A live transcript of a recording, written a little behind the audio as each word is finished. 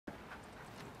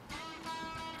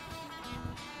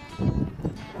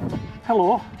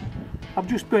Hello, I've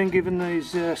just been given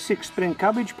these 6 spring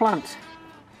cabbage plants.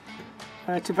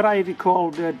 It's a variety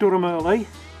called Durham Early,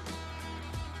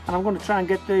 and I'm going to try and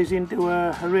get these into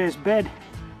a raised bed.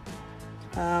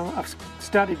 I've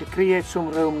started to create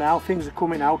some room now, things are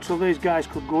coming out so these guys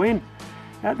could go in.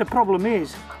 The problem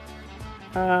is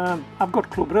I've got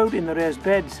clubroot in the raised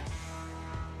beds.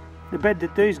 The bed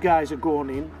that these guys are going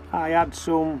in, I had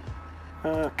some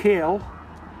kale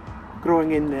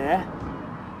growing in there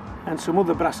and some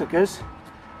other brassicas,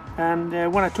 and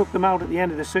when I took them out at the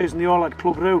end of the season they all had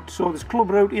clubroot, so there's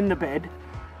clubroot in the bed,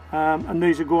 and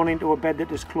these are going into a bed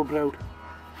that is clubroot.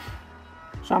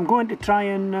 So I'm going to try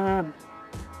and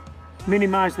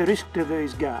minimise the risk to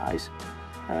these guys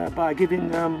by giving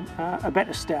them a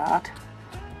better start,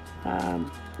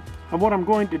 and what I'm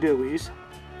going to do is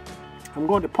I'm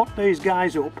going to pot these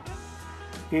guys up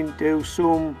into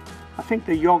some, I think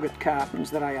the yogurt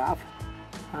cartons that I have.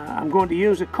 I'm going to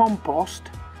use a compost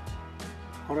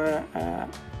or that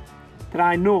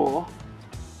I know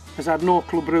has had no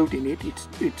clubroot in it.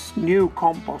 It's new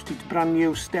compost, it's brand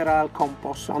new sterile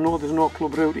compost, so I know there's no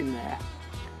clubroot in there.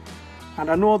 And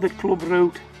I know that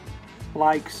clubroot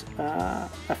likes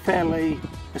a fairly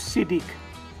acidic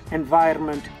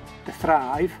environment to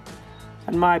thrive,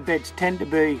 and my beds tend to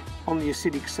be on the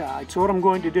acidic side. So what I'm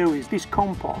going to do is this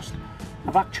compost,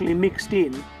 I've actually mixed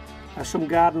in some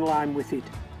garden lime with it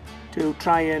to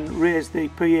try and raise the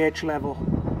pH level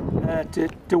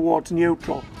towards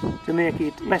neutral, to make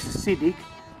it less acidic,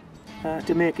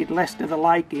 to make it less to the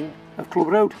liking of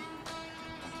clubroot.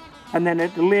 And then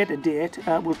at a later date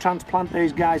we'll transplant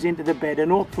these guys into the bed,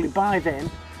 and hopefully by then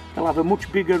they'll have a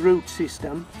much bigger root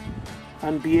system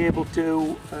and be able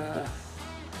to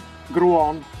grow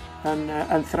on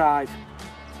and thrive,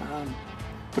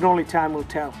 but only time will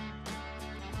tell.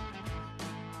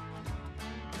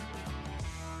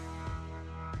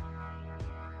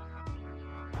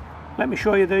 Let me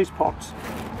show you these pots.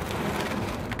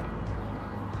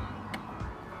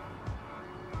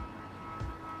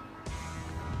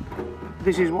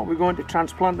 This is what we're going to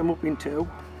transplant them up into.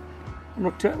 I'm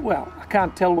not well, I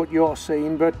can't tell what you're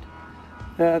seeing, but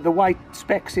the white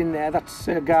specks in there, that's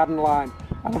garden lime,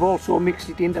 and I've also mixed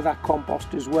it into that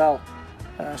compost as well,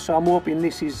 so I'm hoping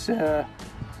this is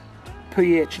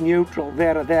pH neutral,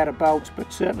 there or thereabouts,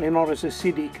 but certainly not as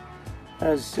acidic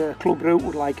as clubroot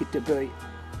would like it to be.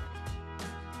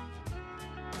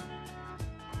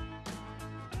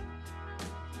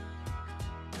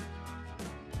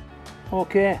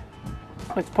 Okay,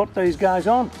 let's put these guys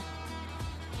on.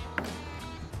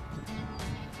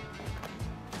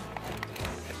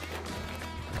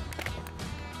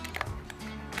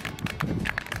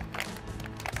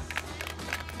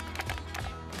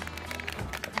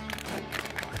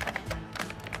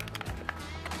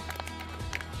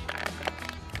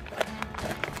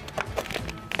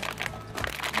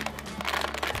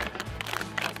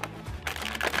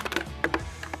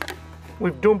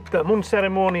 We've dumped them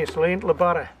unceremoniously into the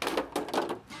barrow.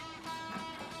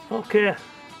 Okay,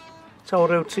 it's our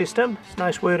root system. It's a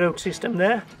nice wee root system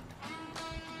there.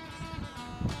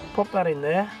 Pop that in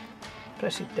there,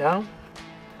 press it down.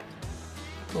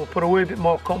 We'll put a wee bit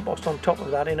more compost on top of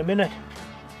that in a minute.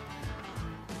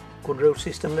 Good root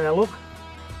system there, look.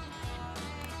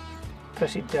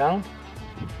 Press it down.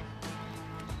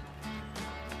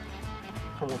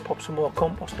 And we'll pop some more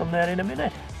compost on there in a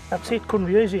minute. That's it, couldn't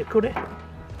be easier, could it?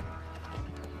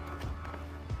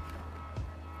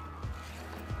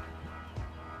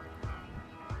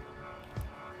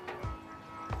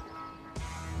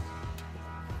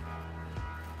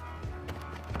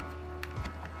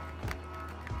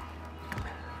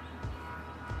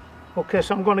 Okay,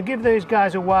 so I'm going to give these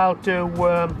guys a while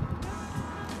to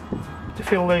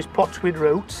fill these pots with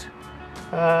roots,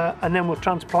 and then we'll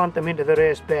transplant them into the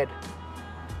raised bed.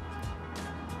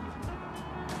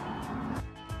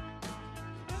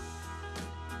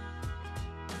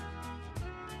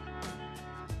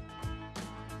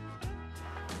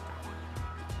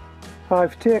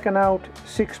 I've taken out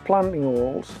 6 planting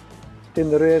holes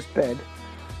in the raised bed,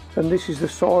 and this is the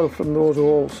soil from those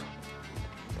holes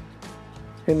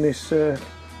in this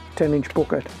 10-inch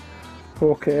bucket.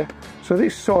 Okay, so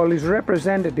this soil is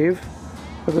representative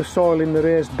of the soil in the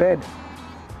raised bed.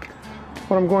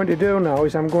 What I'm going to do now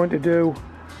is I'm going to do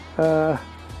a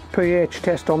pH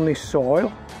test on this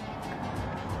soil.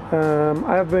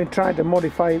 I have been trying to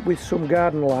modify it with some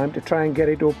garden lime to try and get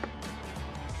it up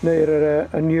near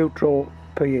a neutral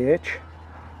pH,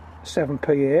 7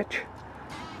 pH.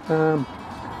 So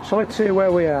let's see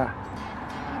where we are.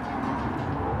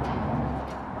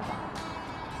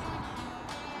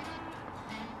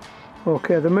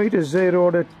 Okay, the meter's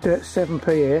zeroed at 7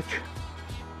 pH.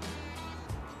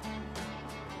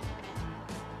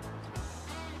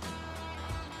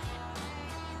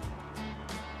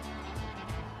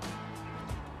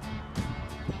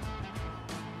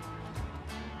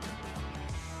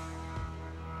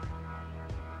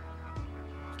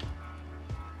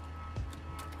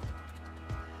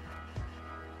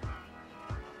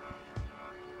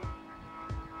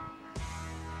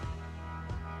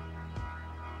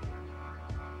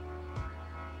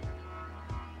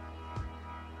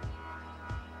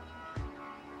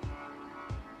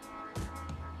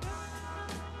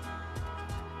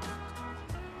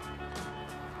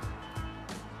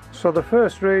 So the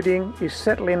first reading is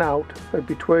settling out at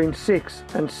between 6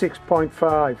 and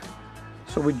 6.5.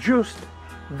 So we're just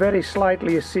very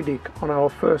slightly acidic on our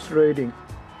first reading.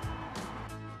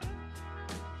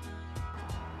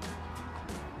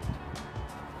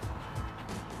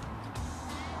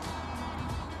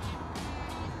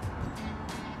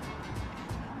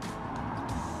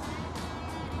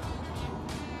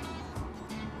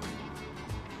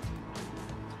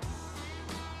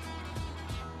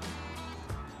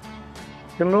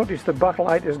 You'll notice the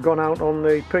backlight has gone out on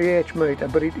the pH meter,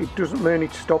 but it doesn't mean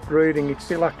it's stopped reading. It's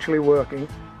still actually working,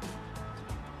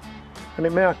 and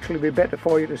it may actually be better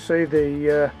for you to see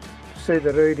the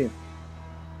reading.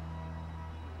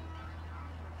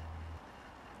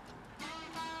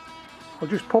 I'll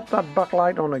just pop that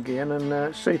backlight on again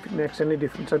and see if it makes any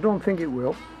difference. I don't think it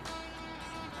will.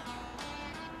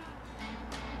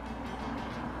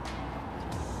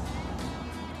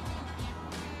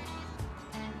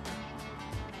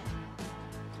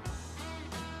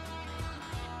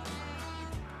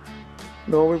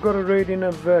 No, we've got a reading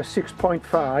of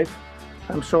 6.5,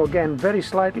 so again very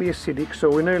slightly acidic, so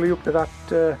we're nearly up to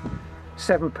that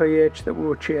 7 pH that we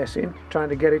were chasing, trying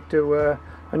to get it to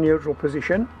a neutral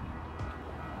position.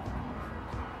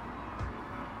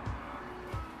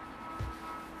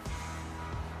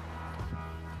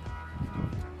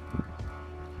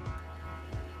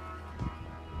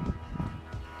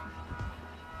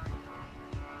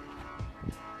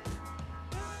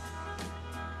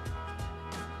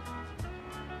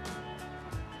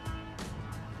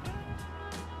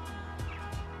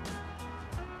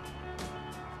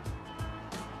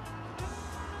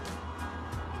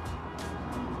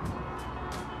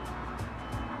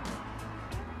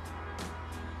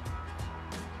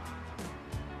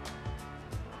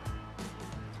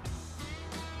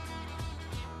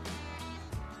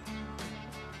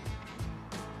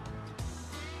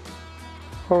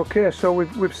 Okay, so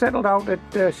we've settled out at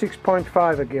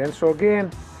 6.5 again, so again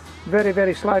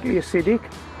very slightly acidic.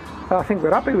 I think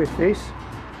we're happy with this.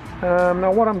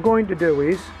 Now what I'm going to do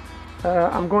is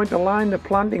I'm going to line the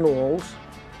planting holes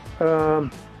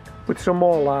with some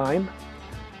more lime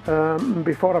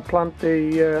before I plant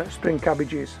the spring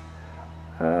cabbages,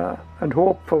 and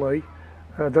hopefully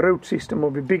the root system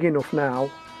will be big enough now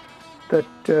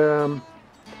that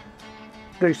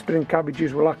these spring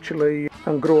cabbages will actually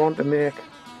grow on to make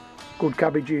good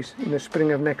cabbages in the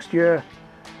spring of next year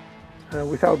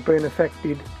without being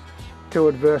affected too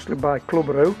adversely by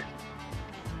clubroot.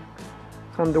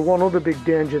 And the one other big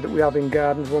danger that we have in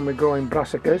gardens when we're growing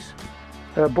brassicas,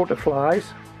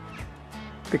 butterflies,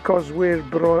 because we're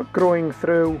growing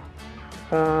through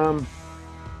autumn,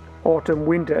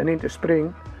 winter and into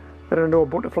spring, there are no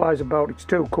butterflies about. It's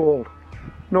too cold.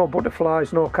 No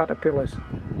butterflies, no caterpillars.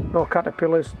 No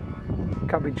caterpillars,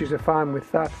 cabbages are fine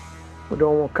with that. We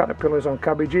don't want caterpillars on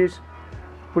cabbages.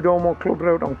 We don't want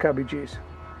clubroot on cabbages.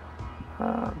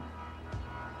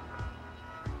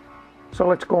 So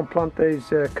let's go and plant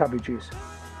these cabbages.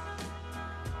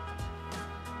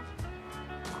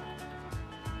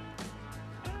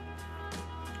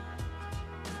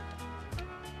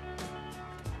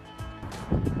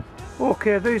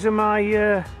 Okay, these are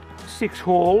my 6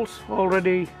 holes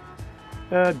already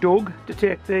dug to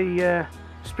take the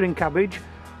spring cabbage.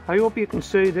 I hope you can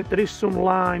see that there is some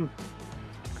lime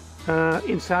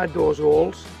inside those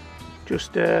holes,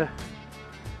 just to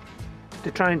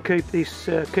try and keep this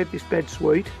bed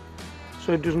sweet,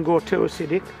 so it doesn't go too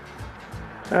acidic.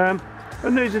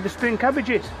 And these are the spring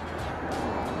cabbages.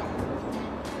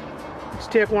 Let's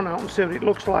take one out and see what it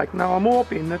looks like. Now I'm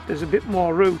hoping that there's a bit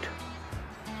more root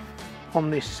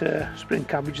on this spring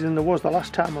cabbage than there was the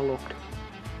last time I looked.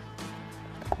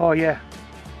 Oh yeah,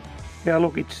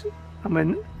 look,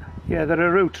 yeah, there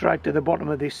are roots right to the bottom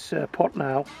of this pot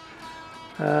now.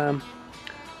 So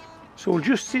we'll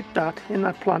just sit that in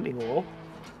that planting hole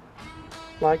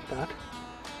like that,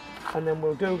 and then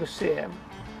we'll do the same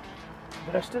for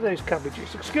the rest of these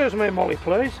cabbages. Excuse me, Molly,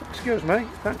 please. Excuse me,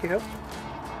 thank you.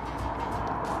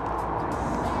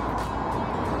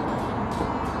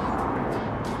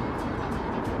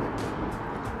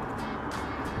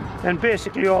 And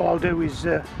basically all I'll do is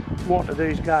water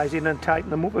these guys in and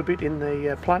tighten them up a bit in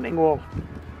the planting hole.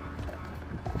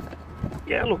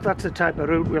 Yeah, look, that's the type of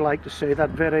root we like to see,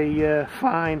 that very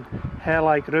fine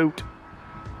hair-like root.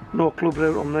 No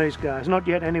clubroot on these guys, not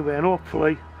yet anyway, and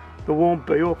hopefully there won't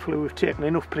be. Hopefully we've taken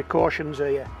enough precautions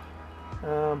here.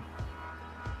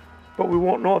 But we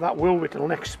won't know that, will we, till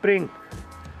next spring.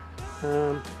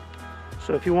 So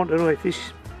if you want to know if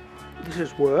this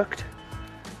has worked,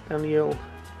 then you'll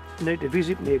need to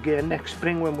visit me again next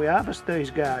spring when we harvest these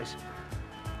guys.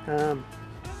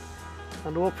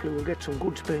 and hopefully we'll get some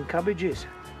good spring cabbages.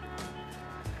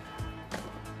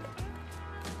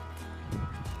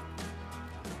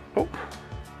 Oh,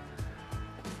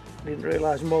 didn't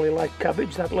realise Molly liked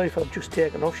cabbage. That leaf I've just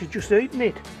taken off, she's just eaten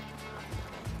it.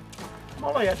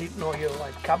 Molly, I didn't know you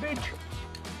liked cabbage.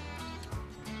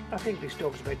 I think this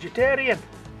dog's vegetarian.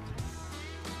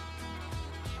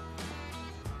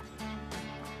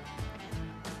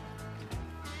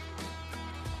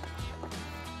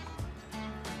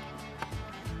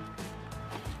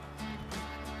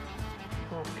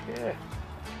 Okay.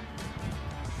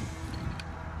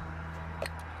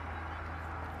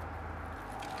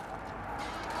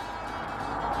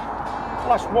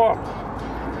 Last one.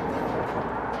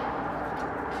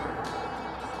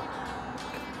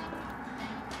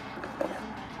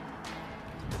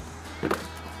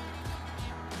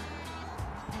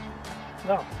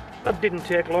 No, that didn't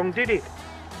take long, did it?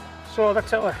 So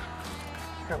that's our,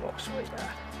 hello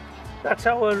sweetheart, that's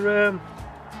our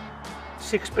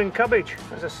 6 spring cabbage.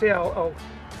 As I say, I'll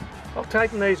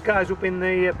tighten these guys up in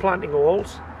the planting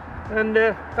holes, and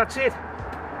that's it.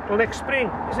 Till next spring,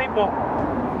 isn't it, Mom?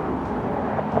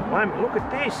 Blimey, look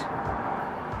at this.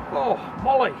 Oh,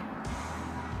 Molly,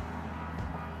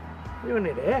 you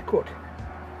need a haircut.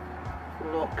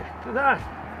 Look at that.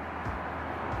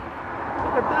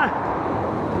 Look at that.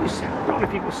 I don't know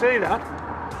if you can see that.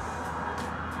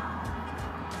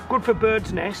 Good for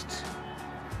birds' nests,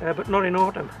 but not in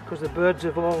autumn because the birds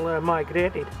have all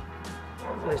migrated.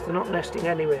 At least they're not nesting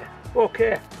anywhere.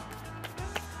 Okay,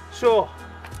 so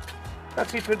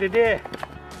that's it for today,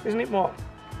 isn't it, Mom?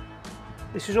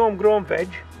 This is Homegrown Veg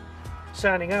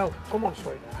signing out. Come on,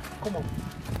 sweetheart, come on.